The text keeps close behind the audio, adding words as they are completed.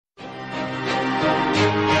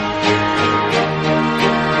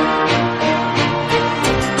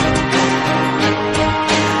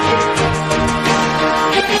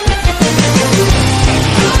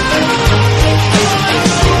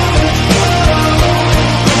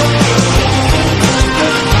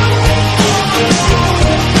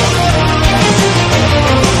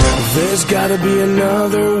gotta be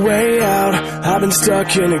another way out. I've been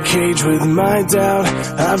stuck in a cage with my doubt.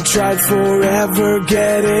 I've tried forever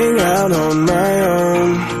getting out on my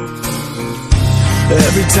own.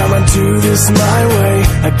 Every time I do this my way,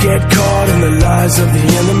 I get caught in the lies of the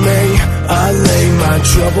enemy. I lay my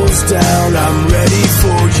troubles down, I'm ready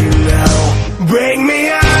for you now. Bring me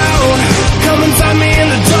out, come and find me in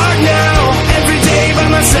the dark now. Every day by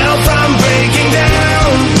myself I'm breaking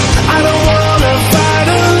down. I don't wanna fight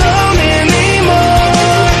alone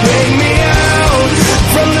anymore. Bring me out,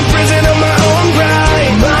 from the prison of my own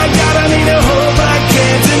pride. My God, I need a hope I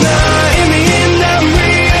can't deny. In the end I'm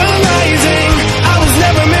realizing I was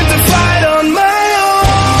never meant to fight on my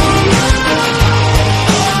own.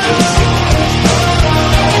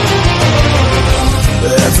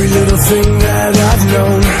 Every little thing that I've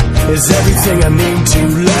known is everything I need to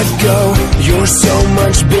let go. You're so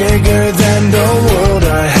much bigger than the world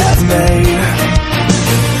I have made.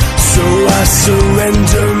 So I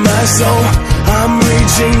surrender my soul. I'm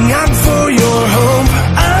reaching out for your hope.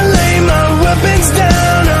 I lay my weapons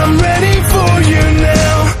down. I'm ready for you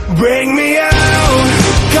now. Bring me out,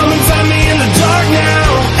 come and find me in the dark now.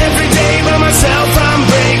 Every day by myself I'm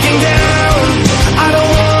breaking down. I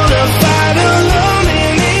don't wanna fight alone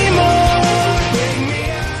anymore. Bring me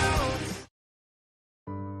out.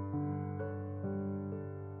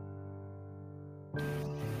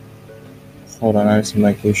 Hold on, I have some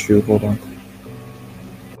mic issue. Hold on.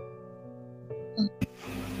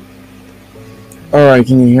 Alright,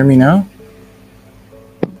 can you hear me now?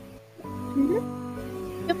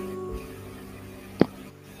 Yep.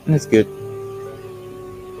 That's good.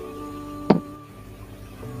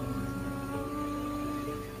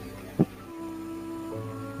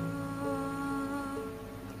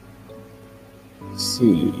 Let's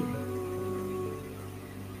see.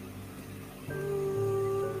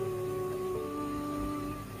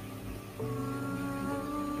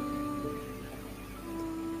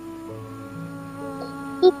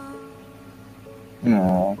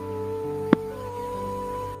 No.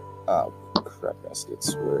 Oh crap,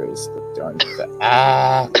 baskets. Where is the darn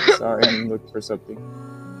sorry, I'm looking for something.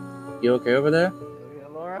 You okay over there? Yeah,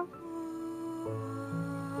 Laura?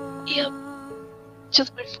 Yep.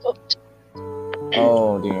 Just my foot.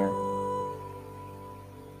 Oh dear.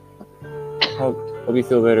 Hope you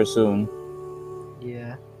feel better soon.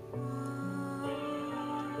 Yeah.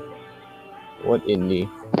 What indie?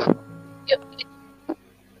 Yep.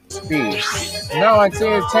 Speed. No, I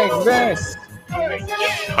say take this.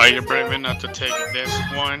 Are you brave enough to take this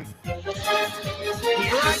one?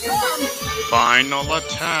 Final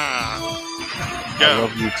attack. I Go.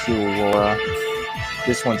 love you too, Laura.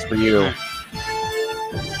 This one's for you.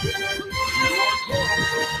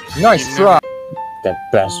 Nice try. That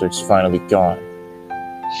bastard's finally gone.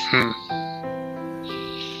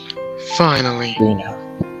 Finally. Free now.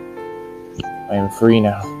 I am free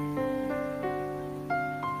now.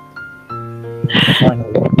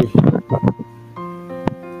 Finally.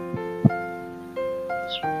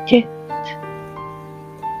 Okay.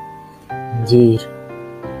 Indeed.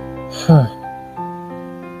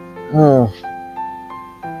 Oh,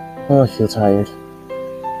 I feel tired.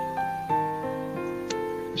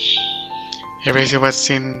 Erasing what's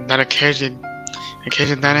in that occasion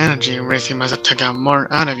that energy, Erasing must have taken out more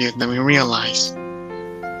out of you than we realize.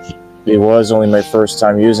 It was only my first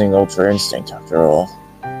time using Ultra Instinct, after all.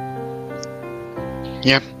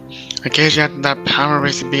 Yep, occasion had that power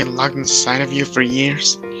Erasing being locked inside of you for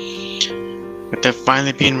years. With it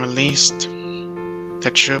finally being released,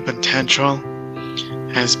 the true potential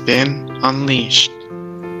has been unleashed.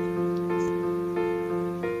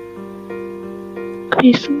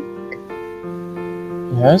 Jason.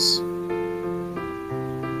 Yes?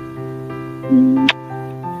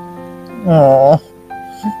 Oh,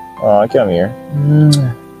 come here.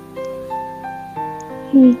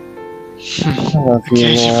 I love you,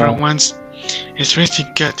 Occasion for Laura. once, it's really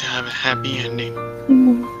good to have a happy ending.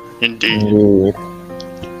 Indeed. Indeed.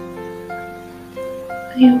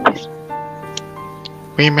 I always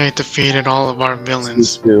We may have defeated all of our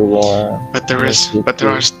villains, You too, Laura. but there Yes, you too.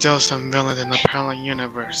 are still some villains in the parallel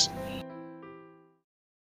universe.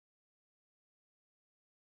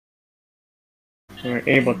 We're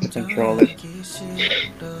able to control it.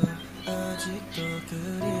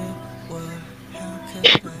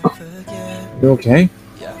 You okay?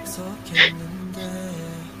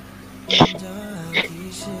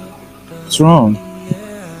 What's wrong?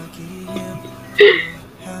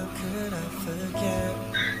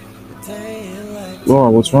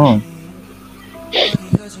 Laura, what's wrong?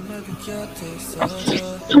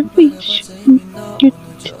 Something you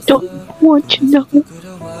don't want to know.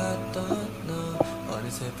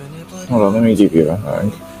 Hold on, let me give you a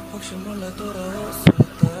hug.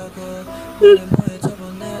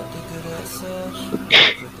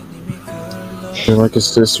 You're like a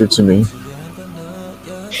sister to me.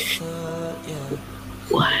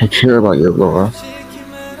 I care about you, Laura.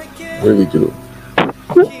 I really do.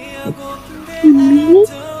 Me?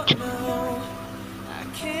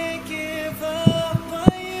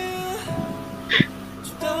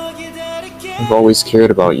 I've always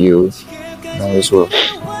cared about you. And I as well.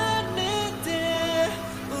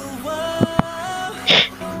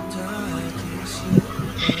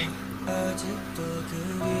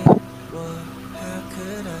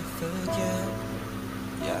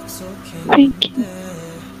 Thank you.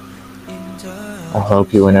 I'll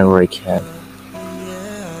help you whenever I can.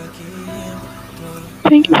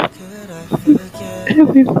 Thank you for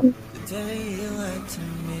everything.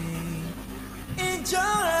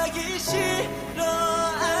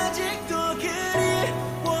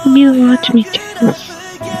 It means a lot to me too.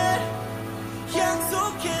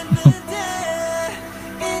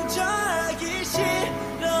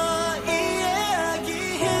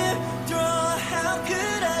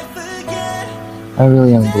 I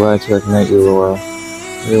really am glad to have met you, Laura.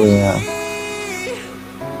 Really am.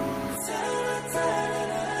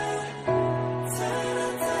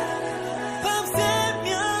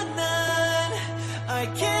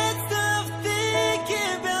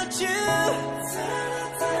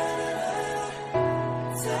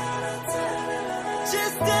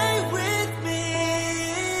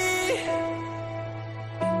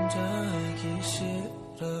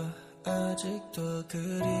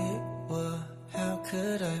 How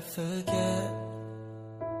could I forget?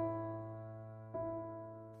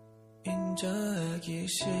 인정하기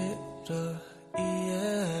싫어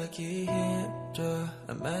이해하기 힘들어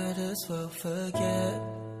I might as well forget